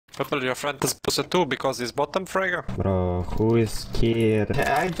Well, your friend is pussy too because he's bottom fragger. Bro, who is scared?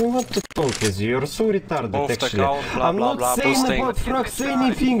 I don't want to talk with you, you're so retarded actually. I'm not saying about frags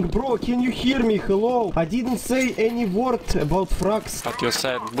anything, bro, can you hear me? Hello? I didn't say any word about frags. But you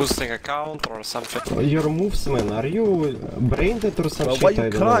said boosting account or something. Your moves, man, are you brain dead or some shit? Why are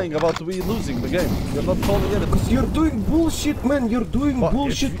you crying about we losing the game? You're not calling it. Because you're doing bullshit, man, you're doing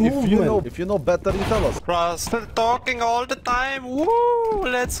bullshit movement. If you know better, you tell us. Bro, still talking all the time, woo!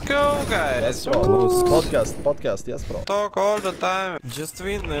 Let's go, guys! Yes, bro. Podcast, yes, bro. Talk all the time. Just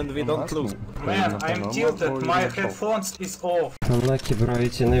win and we don't lose. Man, I'm tilted, my headphones is off. Unlucky, bro,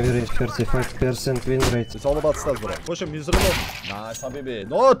 it's never reach 35% win rate. It's all about stats, bro. Push him, use remote. Nice, Habibi.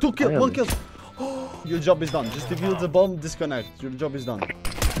 No, 2 kills, 1 kill. Your job is done. Just defuse the bomb, disconnect. Your job is done.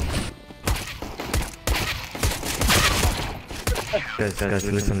 Guys,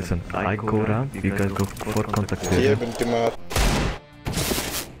 listen. I go around, you guys go for contact.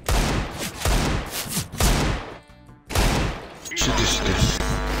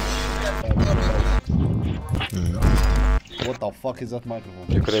 What the fuck is that microphone?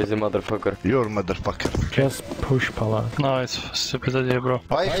 You crazy motherfucker. You're motherfucker. Just push palace. No, it's stupid idea, bro.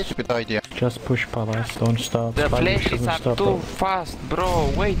 Why stupid idea? Just push palace, don't stop. The flashes are stop, too fast,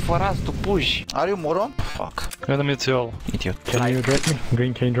 bro. Wait for us to push. Are you moron? Fuck. Gonna meet you all. Idiot. Can you drop me?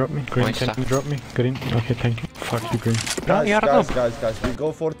 Green, can you drop me? Green, can you drop me? Green, okay, thank you. Fuck you, Green. Guys, we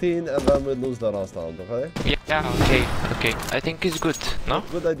go 14 and then we lose the last round, okay? Yeah, okay. I think it's good, no?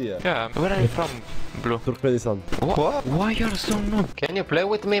 Good idea. Yeah, where are you from, Blue? Turkmenistan. What? Why you're so noob? Can you play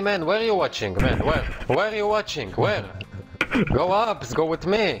with me, man? Where are you watching, man? Where are you watching? Where? Go up, go with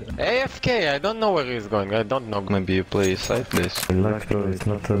me. AFK, I don't know where he's going. I don't know. Maybe you play side, please. Relax, bro, it's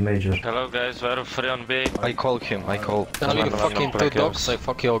not a major. Hello, guys. We're free on B. I call him. Tell you fucking 2 dogs. I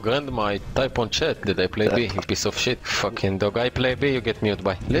fuck your grandma. I type on chat. Did I play B? You piece of shit. Fucking dog. I play B. You get mute.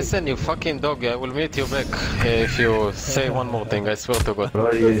 Bye. Listen, you fucking dog. I will meet you back if you say one more thing. I swear to God.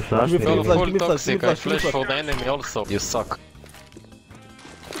 Bro, you flash me. You're full toxic. I flash for the enemy also. You suck.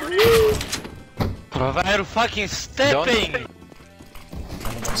 Bro, why are you fucking stepping?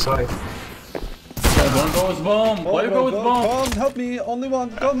 Sorry. Don't go with bomb. Why you go with bomb? Come, help me. Only one.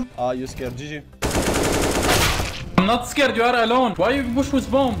 Come. Ah, you scared. GG. I'm not scared. You are alone. Why you push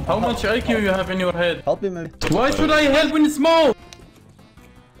with bomb? How much IQ you have in your head? Help me, man. Why should I help in smoke?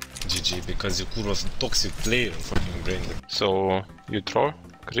 GG, because you kurwa toxic player fucking brain. So, you troll?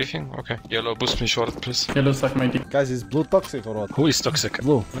 Griefing? Okay. Yellow, boost me short, please. Yellow suck my dick. Guys, is Blue toxic or what? Who is toxic?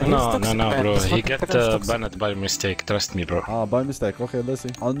 Blue. No, bro. He get banned by mistake. Trust me, bro. Ah, by mistake. Okay, let's see.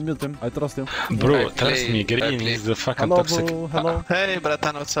 Unmute him. I trust him. Bro, trust me. Green is the fucking Hello, toxic. Blue. Hello. Hey,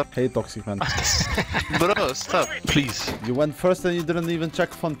 Bratan, what's up? Hey, toxic man. Bro, stop, please. You went first and you didn't even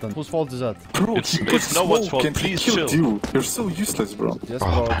check fountain. Whose fault is that? Bro, it's no one's fault. Please chill. You're so useless, bro. Yes,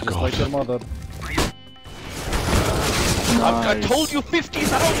 bro. Just like your mother. I told you 50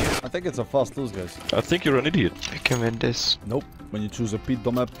 times! I think it's a fast lose, guys. I think you're an idiot. I can win this. Nope. When you choose a Pete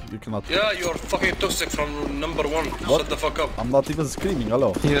map, you cannot. Yeah, you're fucking toxic from number 1. What? Shut the fuck up. I'm not even screaming.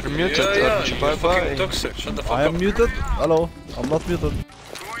 Hello. You're muted. Yeah, you're bye bye. fucking toxic. Shut the fuck I up. am muted. Hello. I'm not muted.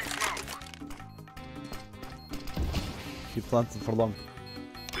 He planted for long.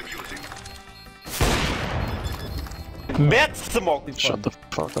 Bad smoke! Shut the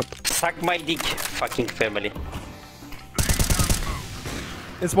fuck up. Suck my dick, fucking family.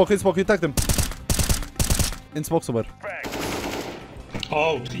 In smoke, you tagged him. In smoke somewhere.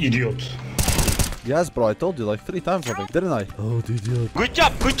 Oh, idiot. Yes, bro, I told you like 3 times I think, didn't I? Oh, idiot. Good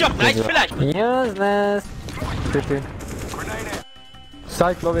job, nice flash! Useless. 15.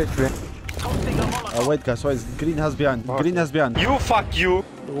 Side low HP. Wait guys, wait, green has behind. Green has behind. You fuck you!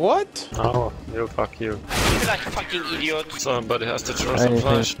 What? Oh, you fuck you. Flash, fucking idiot! Somebody has to throw some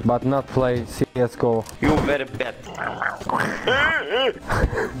flash. But not play CSGO. You very bad.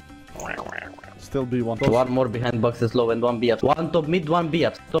 Still B1. One more behind boxes low and 1 B up. 1 top mid, 1 B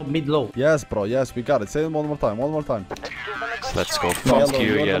up. Top mid low. Yes, bro, yes, we got it. Say it one more time. Let's go. Fuck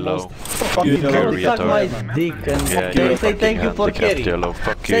you, yellow. Fuck you, yellow. Suck my dick and say thank you for carry.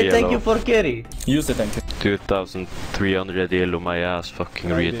 Say thank you for carry. Use it, thank you. 2300 yellow, my ass,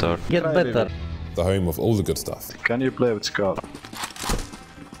 fucking retard. Get better. The home of all the good stuff. Can you play with Scott?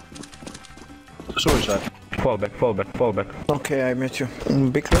 Suicide. Fall back. Okay, I met you.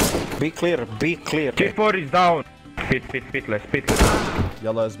 Be clear. T4 is down. Pitless.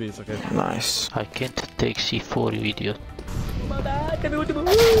 Yellow SB, it's okay. Nice. I can't take C4, you idiot.